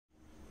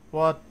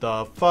What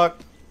the fuck?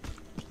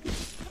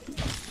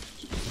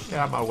 Get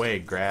out of my way,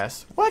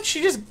 grass. What?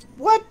 She just...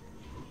 What?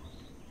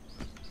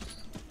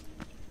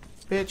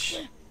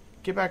 Bitch.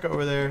 Get back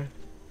over there.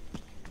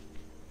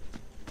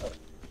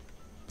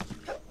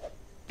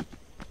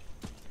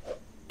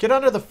 Get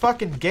under the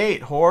fucking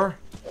gate, whore.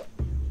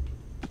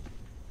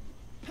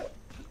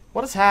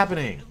 What is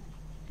happening?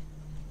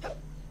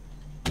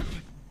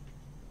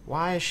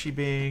 Why is she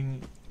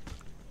being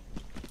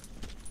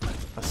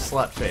a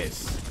slut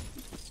face?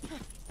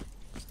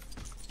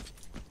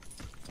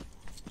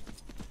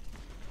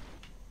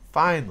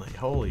 Finally,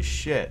 holy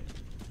shit.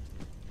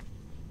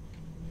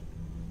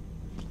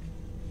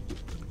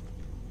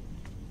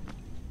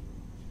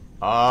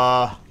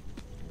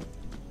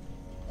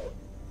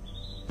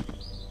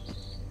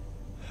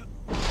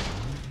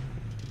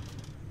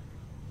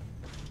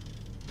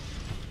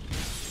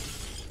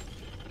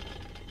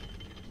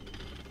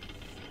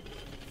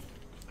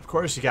 Of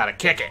course you gotta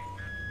kick it.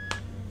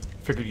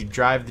 Figured you'd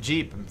drive the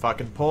Jeep and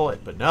fucking pull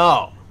it, but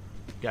no.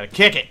 You gotta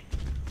kick it.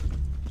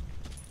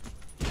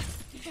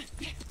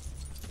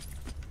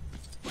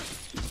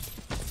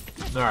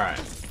 Alright.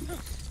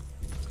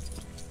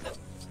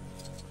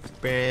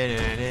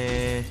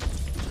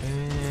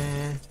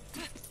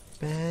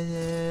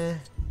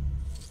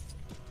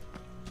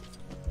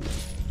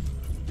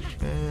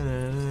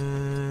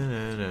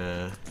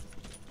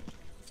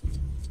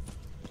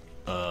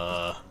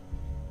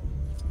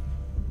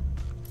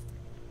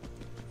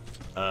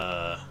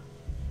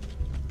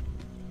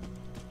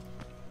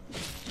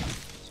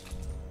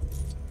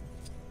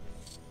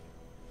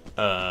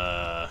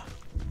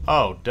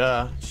 Oh,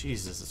 duh.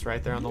 Jesus, it's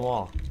right there on the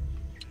wall.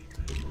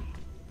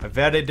 I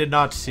very did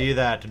not see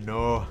that,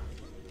 no.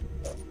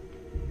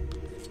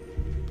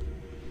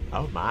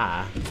 Oh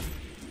my.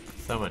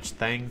 So much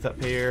things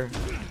up here.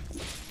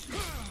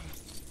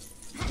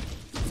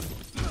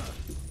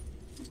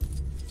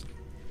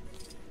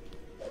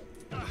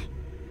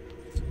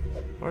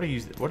 What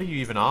are you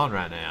even on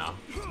right now?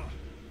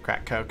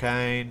 Crack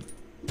cocaine.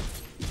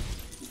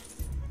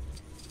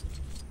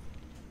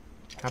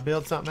 Can I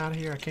build something out of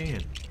here? I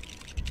can.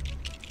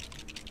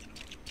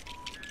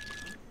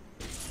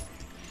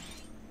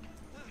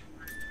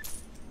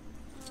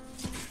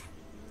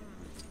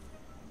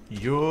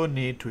 You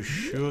need to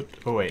shoot.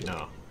 Oh wait,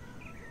 no.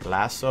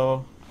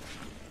 Lasso.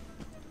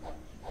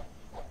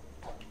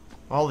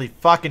 All the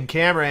fucking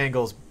camera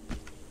angles.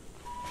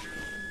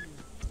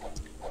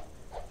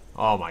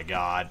 Oh my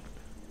god.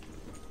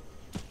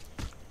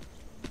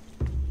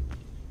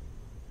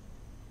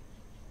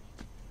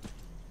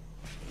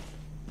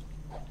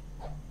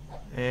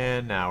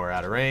 And now we're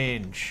out of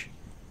range.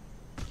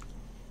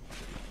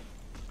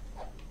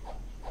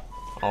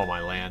 Oh my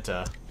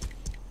Lanta.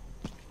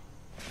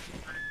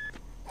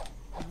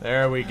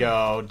 There we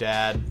go,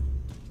 Dad.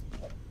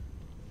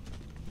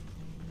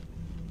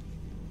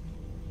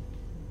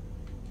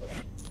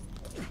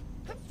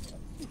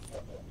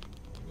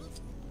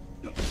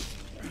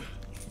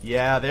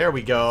 Yeah, there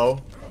we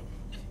go.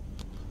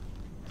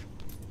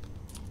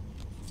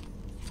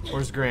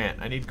 Where's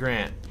Grant? I need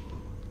Grant.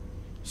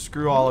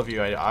 Screw all of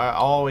you. I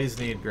always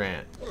need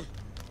Grant.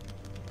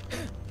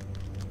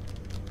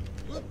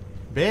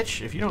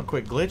 Bitch, if you don't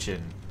quit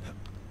glitching,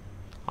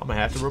 I'm gonna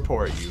have to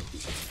report you.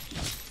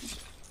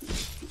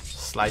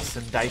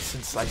 Slicing,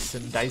 dicing,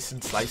 slicing,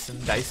 dicing, slicing,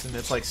 dicing.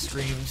 It's like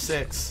Scream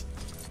 6.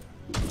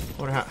 I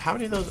wonder how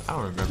many of those... I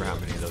don't remember how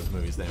many of those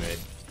movies they made.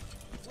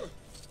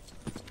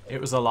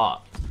 It was a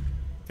lot.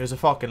 It was a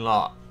fucking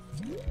lot.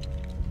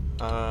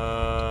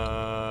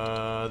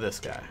 This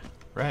guy.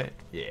 Right?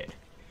 Yeah.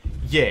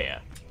 Yeah.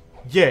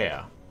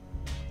 Yeah.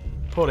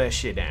 Pull that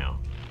shit down.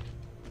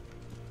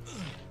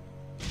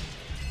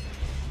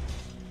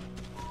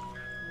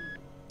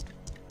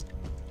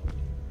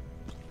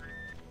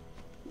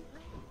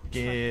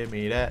 Give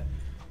me that.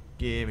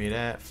 Give me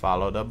that.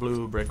 Follow the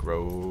blue brick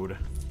road.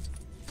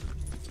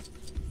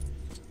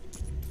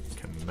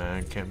 Come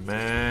on, come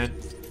on.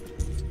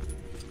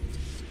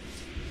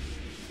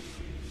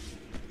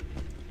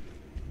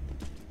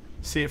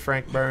 See it,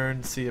 Frank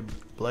Burns. See a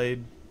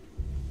blade.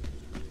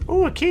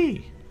 Ooh, a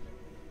key.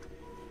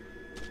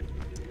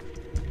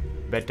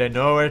 Bet I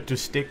know where to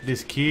stick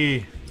this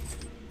key.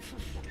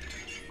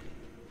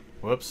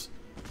 Whoops.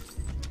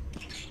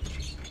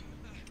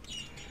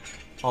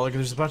 Oh, look,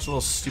 there's a bunch of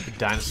little stupid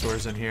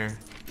dinosaurs in here.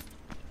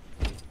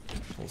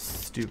 Little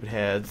stupid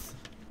heads.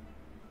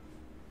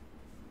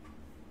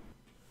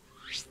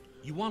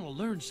 You want to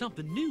learn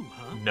something new,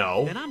 huh?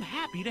 No. Then I'm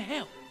happy to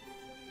help.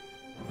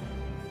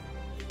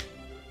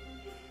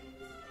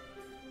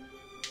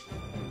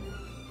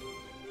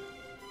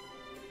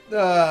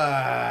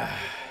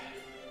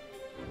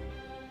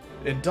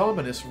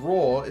 Indominus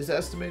roar is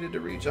estimated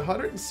to reach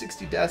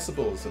 160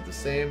 decibels of the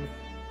same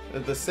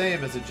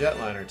as a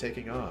jetliner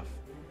taking off.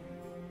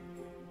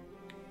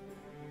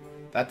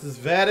 That is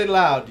very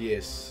loud,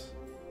 yes.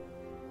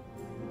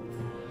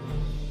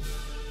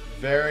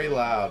 Very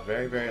loud,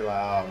 very, very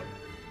loud.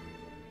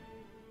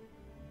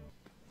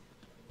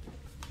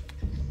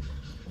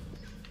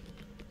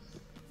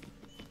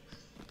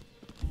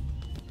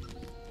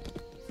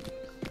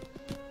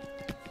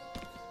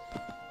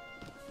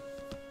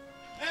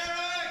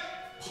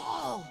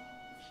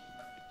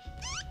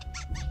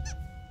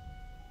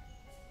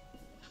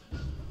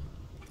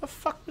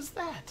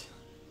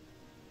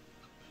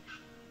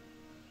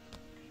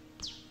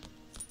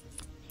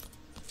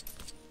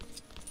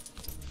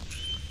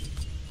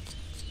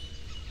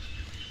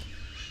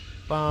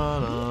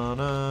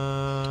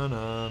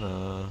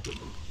 Ba-na-na-na-na.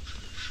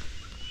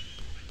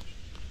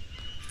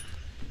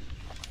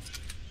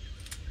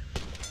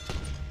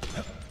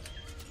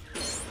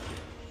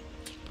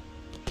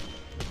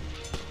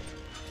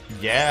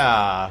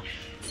 Yeah.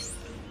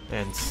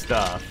 And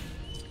stuff.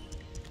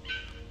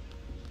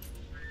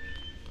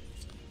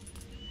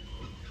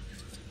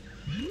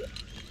 It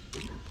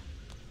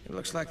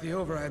looks like the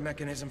override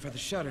mechanism for the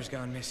shutter's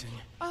gone missing.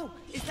 Oh,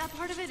 is that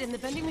part of it in the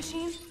vending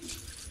machine?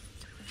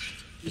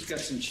 Who's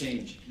got some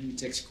change? Maybe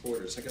takes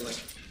quarters. I got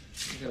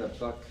a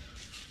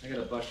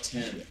buck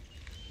 10.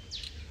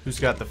 Who's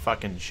got the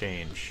fucking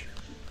change?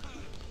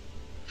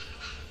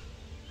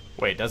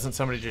 Wait, doesn't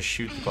somebody just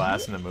shoot the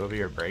glass in the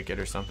movie or break it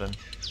or something?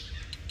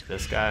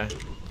 This guy?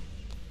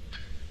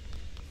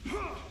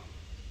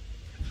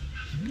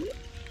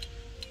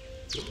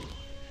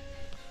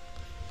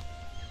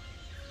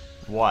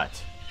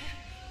 What?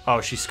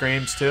 Oh, she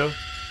screams too?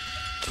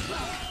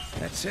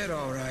 That's it,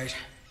 all right.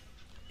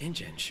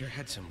 InGen sure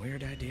had some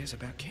weird ideas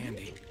about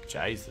candy.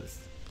 Jesus.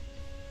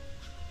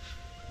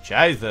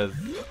 Jesus.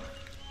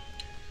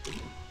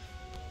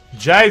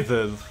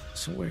 Jesus.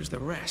 So where's the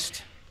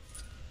rest?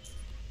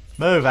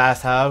 Move,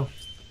 asshole.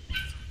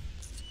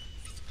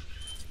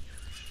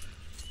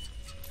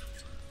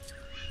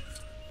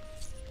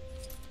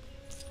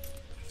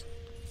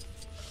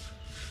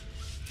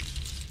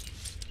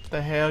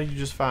 The hell you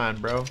just find,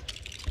 bro?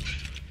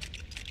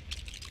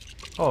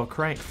 Oh,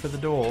 crank for the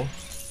door.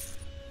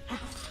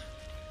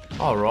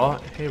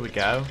 Alright, here we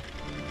go.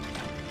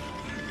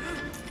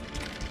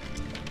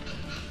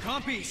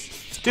 Compies!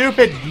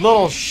 Stupid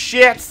little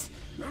shits!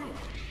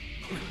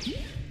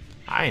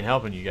 I ain't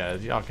helping you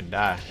guys. Y'all can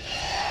die.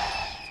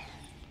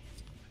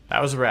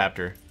 That was a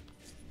raptor.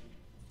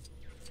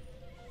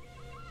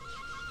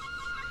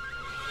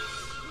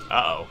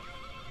 Uh-oh.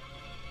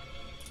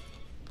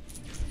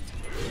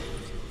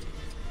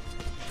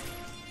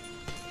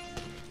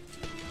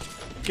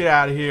 Get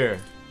out of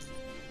here.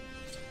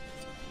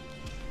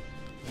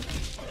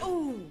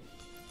 Oh.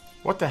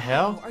 What the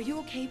hell? Are you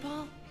okay,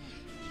 Paul?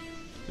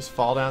 Just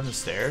fall down the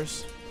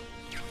stairs?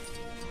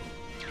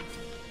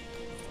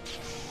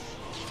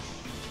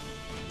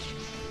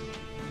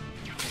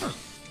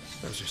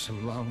 Those are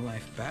some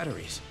long-life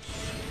batteries.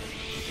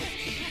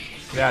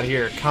 Get out of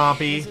here,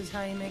 compy. This is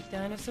how you make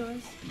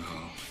dinosaurs?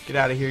 Get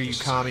out of here, you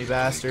commie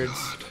bastards.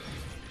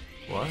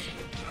 What?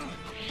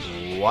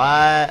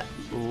 What?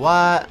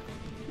 What?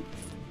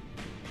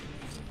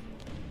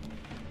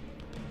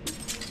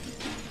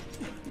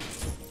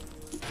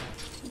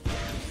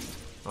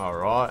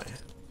 Alright.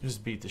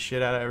 Just beat the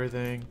shit out of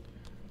everything.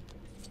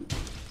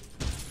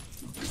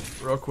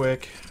 Real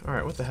quick.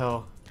 Alright, what the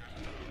hell?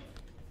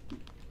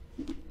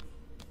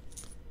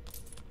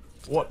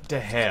 What the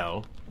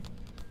hell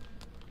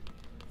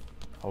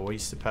are we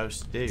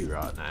supposed to do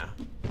right now?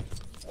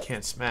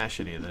 Can't smash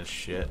any of this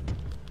shit.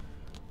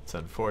 It's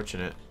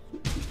unfortunate.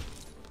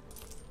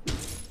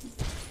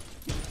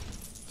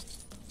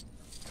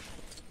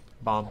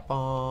 Bum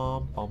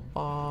bum bum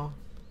bum.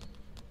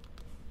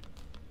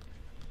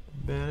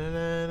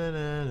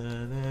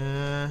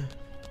 Ba-na-na-na-na-na.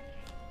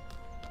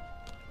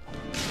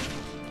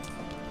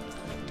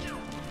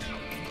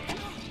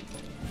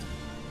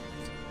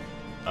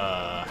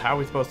 How are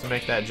we supposed to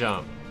make that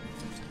jump?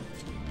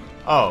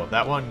 Oh,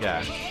 that one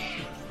guy.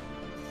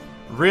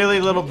 Really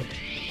little...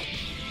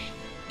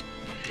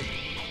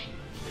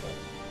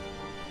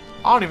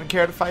 I don't even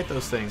care to fight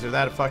those things. They're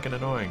that fucking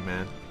annoying,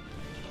 man.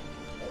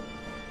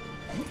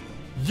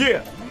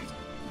 Yeah!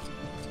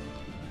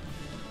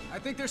 I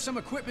think there's some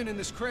equipment in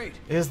this crate.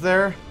 Is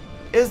there?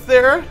 Is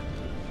there?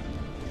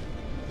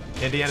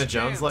 Indiana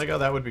Jones Lego?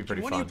 That would be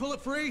pretty When fun. do you pull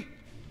it free?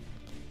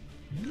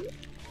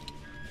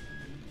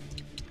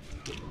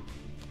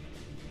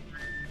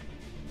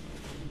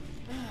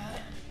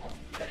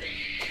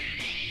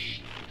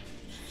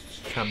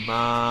 Come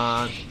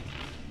on.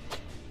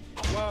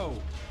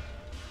 Whoa.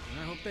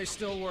 I hope they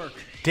still work.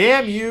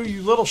 Damn you,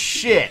 you little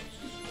shit.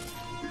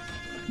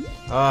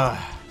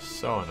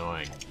 So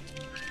annoying.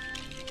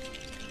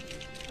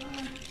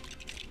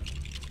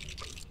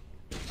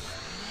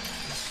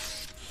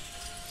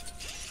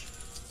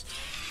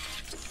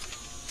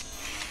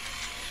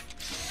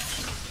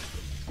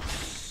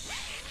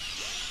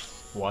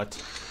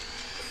 What?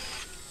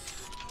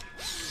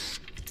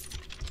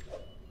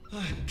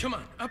 Come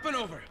on, up and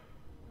over.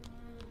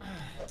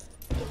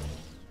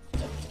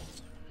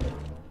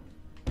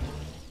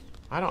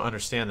 I don't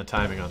understand the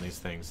timing on these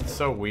things. It's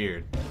so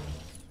weird.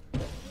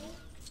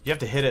 You have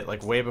to hit it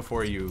like way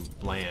before you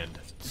land.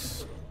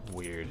 It's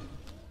weird.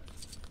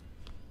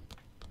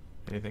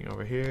 Anything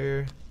over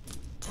here?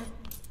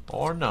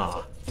 Or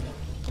not?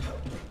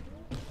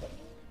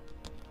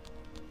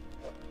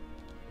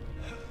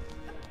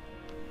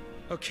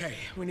 Okay,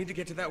 we need to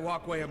get to that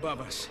walkway above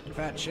us.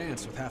 Fat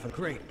chance with half a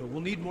crate, but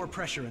we'll need more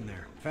pressure in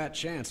there. Fat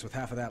chance with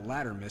half of that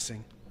ladder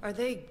missing. Are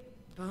they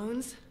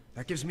bones?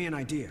 That gives me an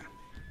idea.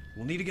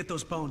 We'll need to get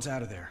those bones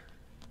out of there.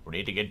 We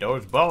need to get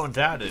those bones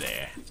out of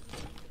there.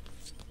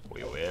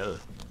 We will.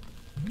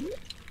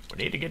 We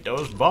need to get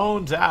those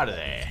bones out of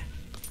there.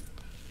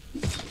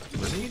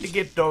 Need to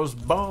get those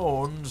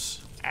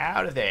bones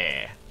out of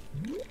there.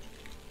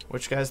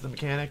 Which guy's the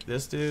mechanic?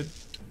 This dude?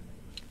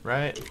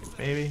 Right?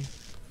 Maybe?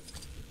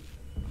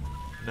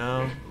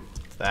 No?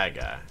 It's that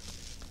guy.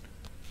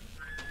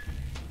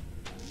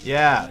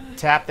 Yeah,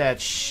 tap that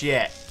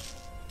shit.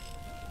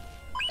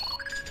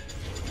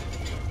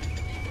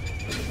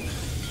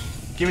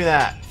 Give me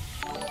that.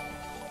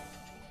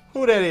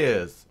 Who that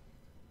is?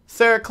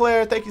 Sarah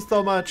Claire, thank you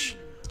so much.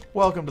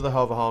 Welcome to the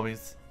Jahova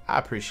homies. I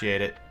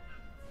appreciate it.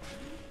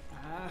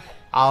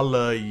 I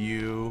love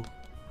you.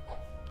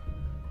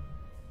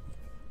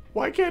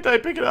 Why can't I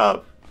pick it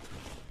up?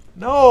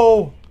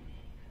 No.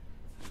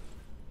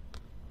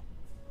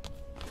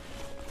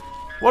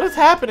 What is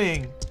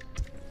happening?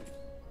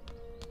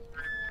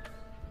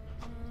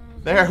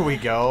 There we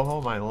go.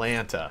 Oh my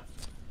Lanta.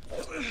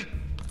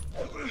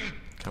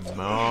 Come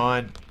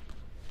on.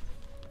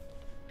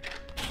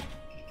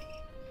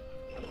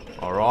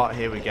 Alright,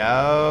 here we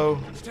go.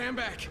 Stand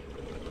back.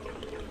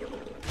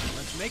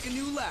 Let's make a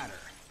new ladder.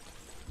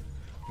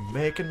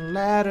 Making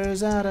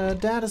ladders out of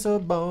dinosaur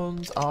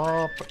bones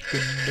all fucking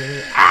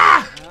day.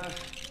 Ah!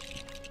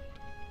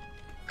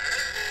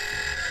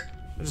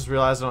 I just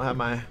realized I don't have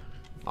my...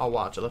 I'll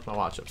watch. I left my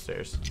watch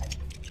upstairs.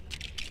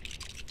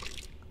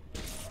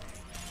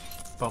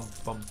 Bump,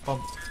 bump,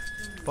 bump.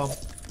 Bump,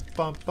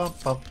 bump,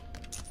 bump, bump.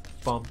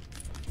 Bump.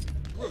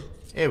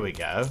 Here we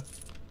go.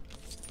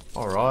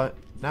 Alright.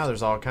 Now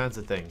there's all kinds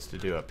of things to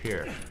do up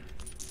here.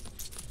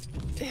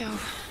 Ew,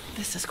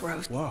 this is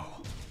gross. Whoa.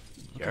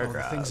 Look at all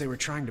the things they were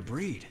trying to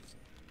breed.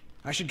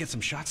 I should get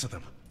some shots of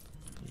them.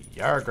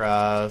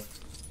 Yargrass.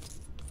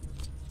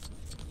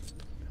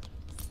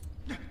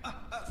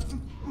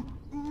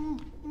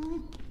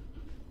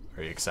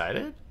 Are you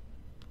excited?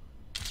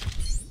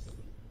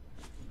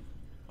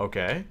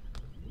 Okay.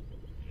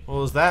 What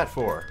was that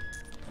for?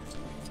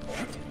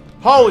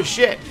 Holy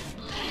shit!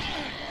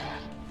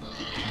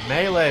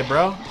 Melee,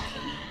 bro.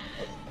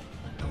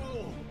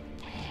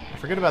 I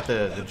forget about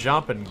the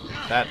jump, and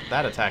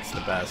that attack's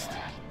the best.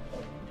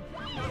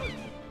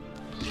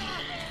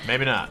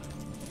 Maybe not.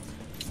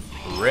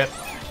 Rip.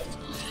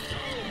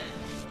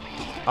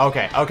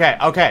 Okay, okay,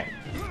 okay.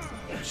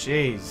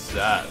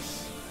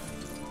 Jesus.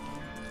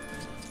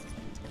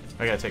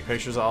 I gotta take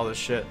pictures of all this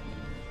shit.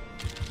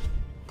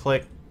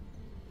 Click.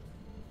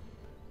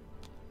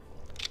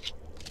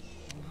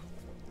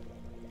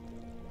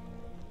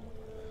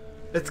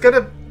 It's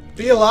gonna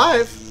be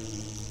alive.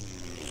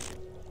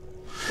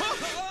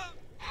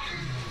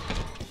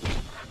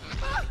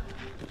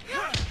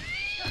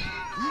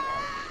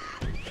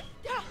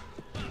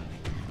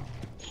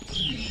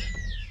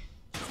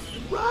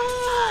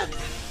 Run!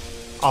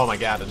 Oh my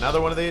god,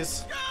 another one of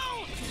these?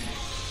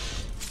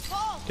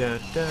 Dun,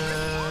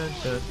 dun,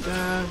 dun,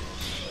 dun.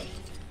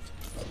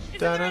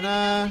 Dun, dun,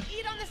 dun.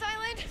 Eat on this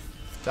island?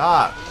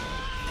 Stop.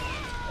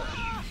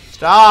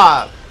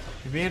 Stop.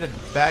 You're being a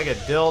bag of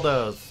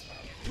dildos.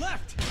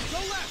 Left! Go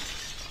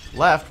left!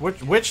 Left?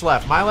 Which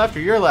left? My left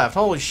or your left?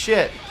 Holy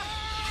shit.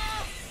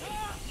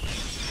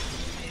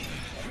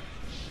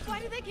 Why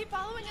do they keep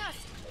following us?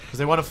 Because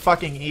they want to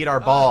fucking eat our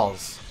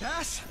balls.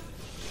 Pass!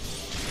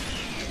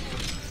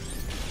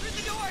 Through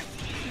the door!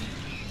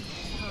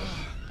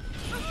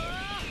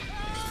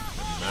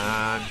 Come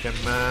on,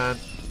 come on.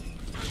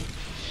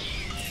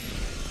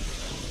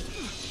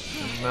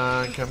 Come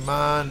on, come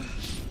on.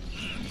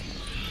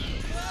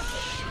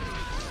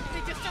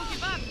 They just don't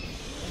give up.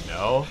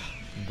 No,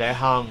 they're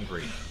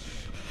hungry.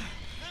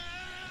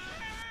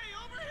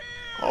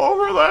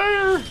 Over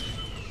there!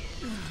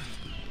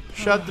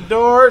 Shut the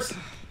doors!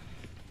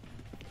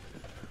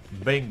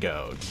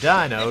 Bingo.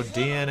 Dino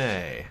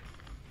DNA.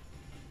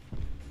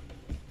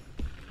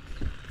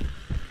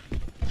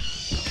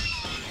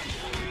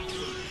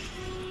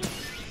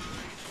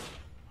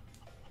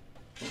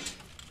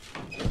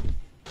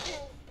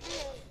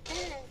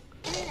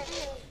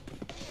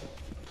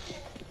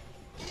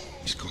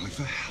 He's calling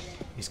for help.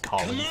 He's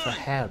calling for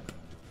help.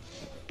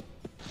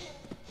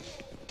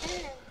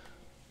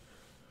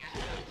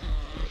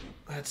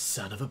 That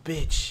son of a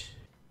bitch.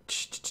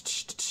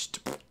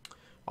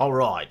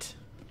 Alright.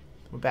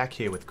 We're back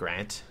here with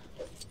Grant.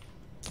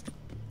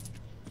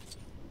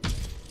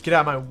 Get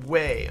out of my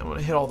way. I'm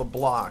gonna hit all the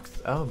blocks.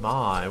 Oh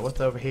my,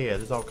 what's over here?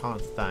 There's all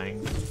kinds of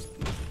things.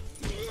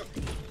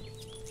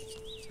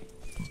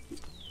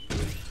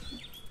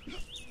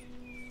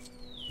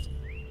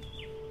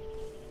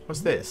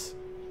 What's this?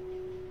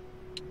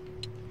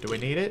 Do we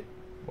need it?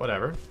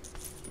 Whatever.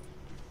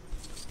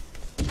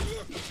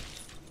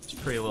 It's a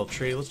pretty little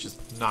tree. Let's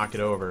just knock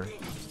it over.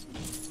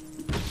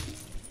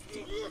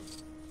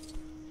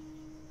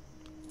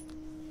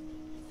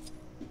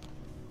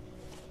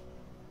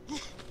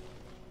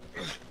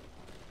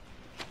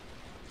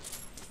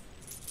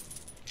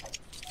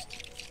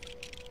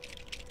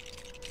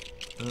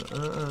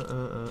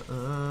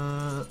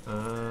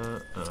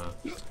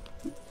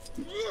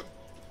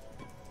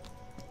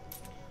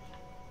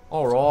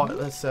 Alright,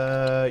 let's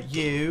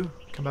you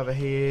come over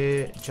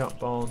here,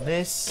 jump on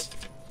this.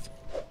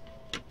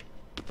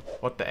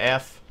 What the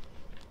F?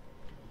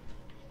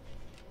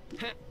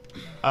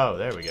 Oh,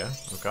 there we go.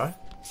 Okay.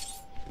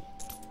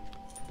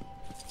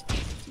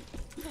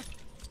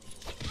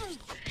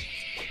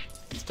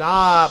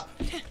 Stop!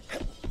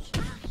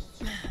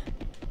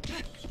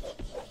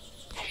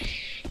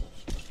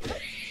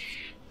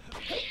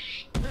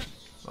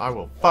 I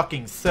will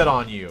fucking sit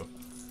on you.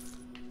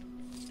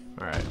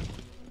 Alright.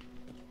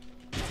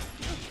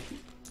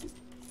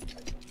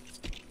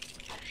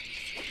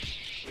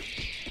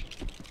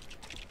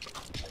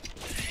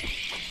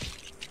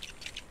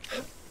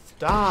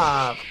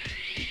 Stop!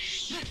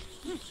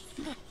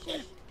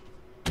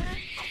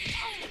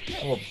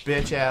 Oh,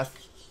 bitch ass.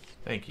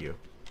 Thank you.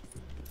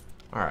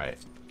 Alright.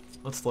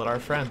 Let's let our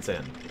friends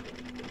in.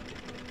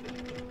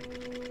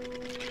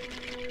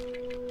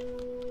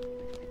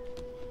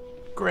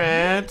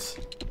 Grant!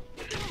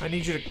 I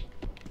need you to...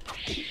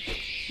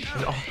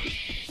 Oh,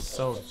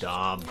 so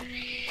dumb.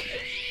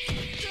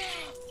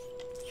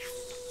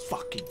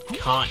 Fucking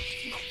cunt.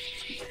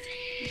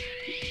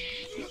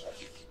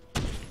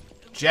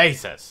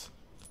 Jesus!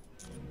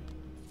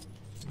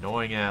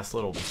 Annoying ass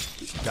little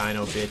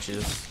dino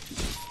bitches.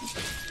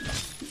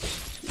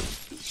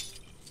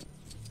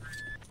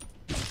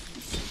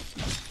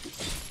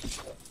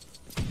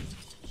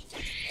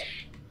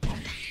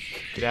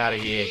 Get out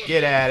of here.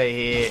 Get out of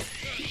here.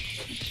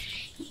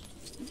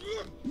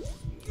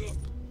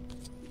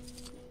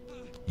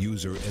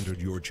 User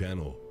entered your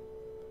channel.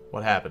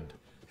 What happened?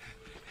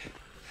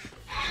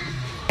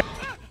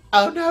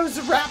 Oh no, it's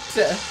a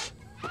raptor!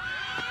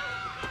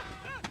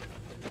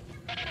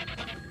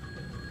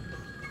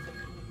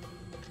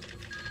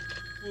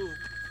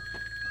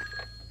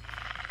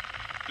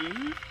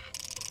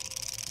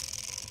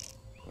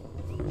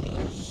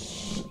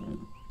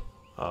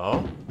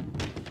 Oh?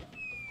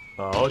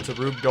 Oh, it's a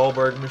Rube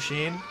Goldberg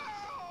machine?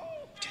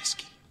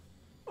 Teskey.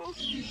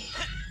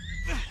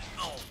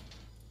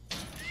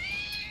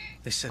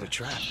 They set a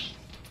trap.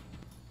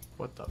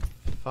 What the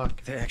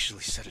fuck? They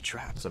actually set a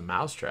trap. It's a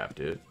mousetrap,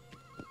 dude.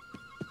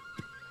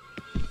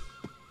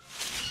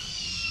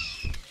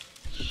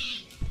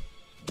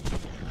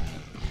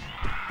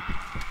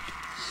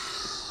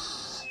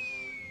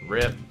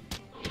 Rip.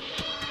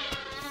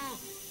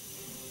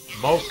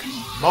 Moke.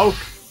 Moke.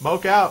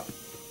 Moke out.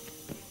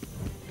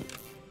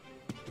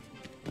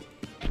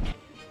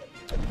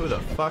 Who the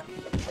fuck?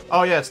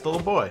 Oh yeah, it's the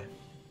little boy.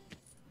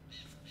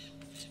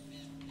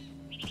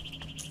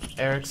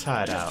 Eric's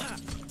hideout.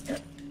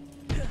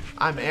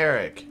 I'm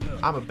Eric.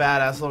 I'm a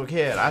badass little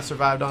kid. I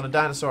survived on a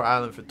dinosaur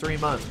island for 3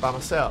 months by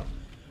myself.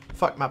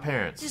 Fuck my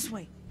parents. This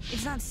way.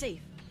 It's not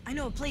safe. I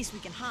know a place we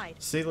can hide.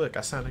 See, look,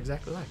 I sound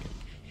exactly like it.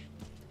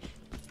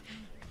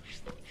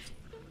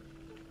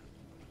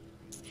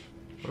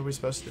 What are we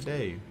supposed to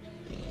do?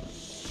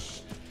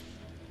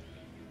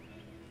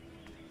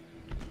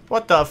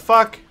 What the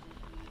fuck?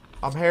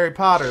 I'm Harry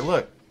Potter,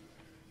 look.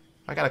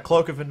 I got a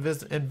cloak of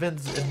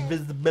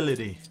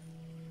invisibility.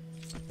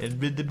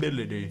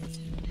 Invisibility.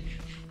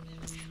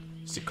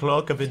 It's a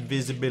cloak of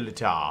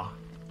invisibility. Well,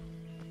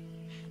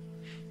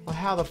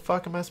 how the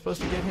fuck am I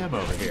supposed to get him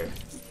over here?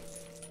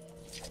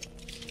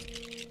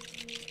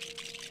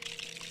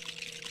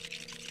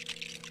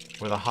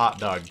 With a hot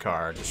dog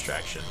car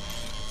distraction.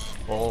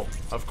 Well,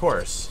 of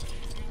course.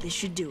 This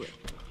should do it.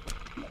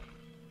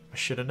 I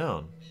should have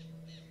known.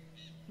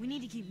 We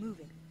need to keep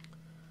moving.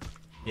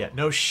 Yeah,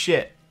 no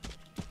shit.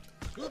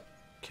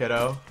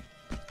 Kiddo.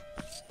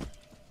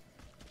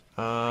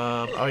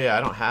 Oh yeah,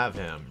 I don't have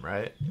him,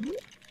 right?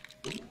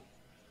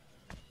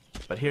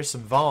 But here's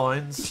some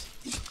vines.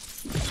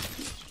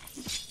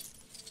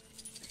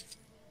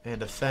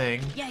 And a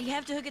thing. Yeah, you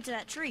have to hook it to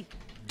that tree.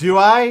 Do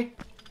I?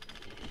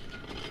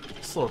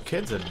 This little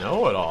kid's a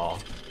know-it-all.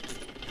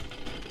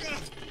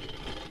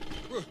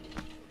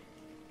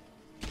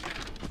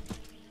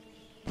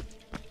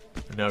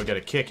 Now we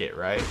gotta kick it,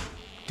 right?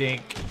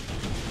 Dink.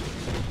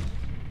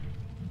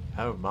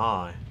 Oh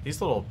my.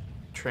 These little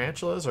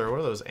tarantulas, or what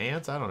are those,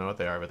 ants? I don't know what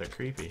they are, but they're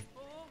creepy.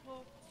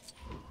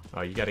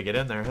 Oh, you gotta get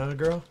in there, huh,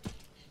 girl?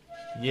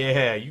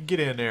 Yeah, you get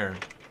in there.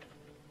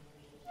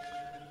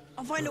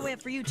 I'll find a way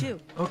up for you, too.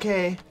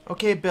 Okay.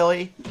 Okay,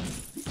 Billy.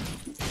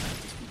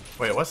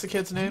 Wait, what's the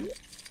kid's name?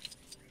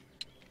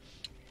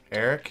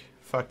 Eric?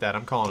 Fuck that,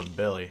 I'm calling him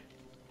Billy.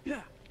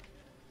 Yeah.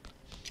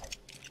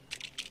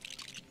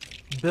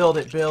 Build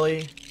it,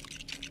 Billy.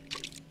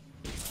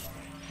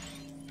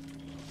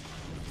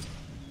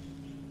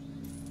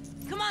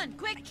 Come on,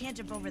 quick! I can't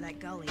jump over that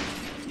gully.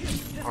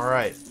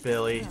 Alright,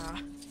 Billy.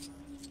 Ah.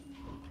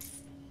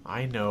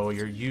 I know,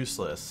 you're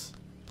useless.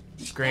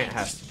 Grant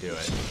has to do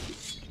it.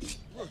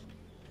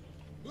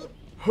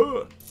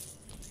 Huh.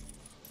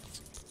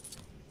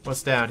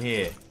 What's down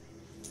here?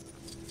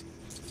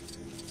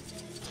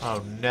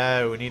 Oh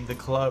no, we need the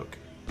cloak.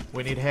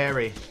 We need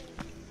Harry.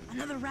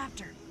 Another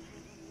raptor.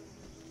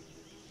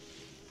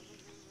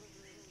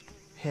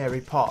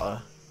 Harry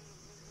Potter.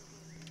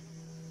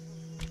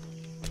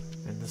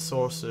 And the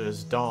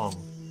sorcerer's dong.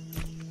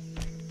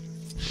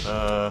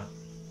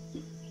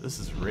 This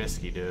is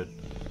risky, dude.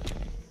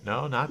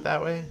 No, not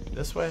that way.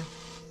 This way.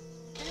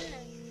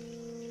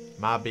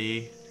 My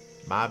B.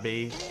 My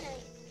B.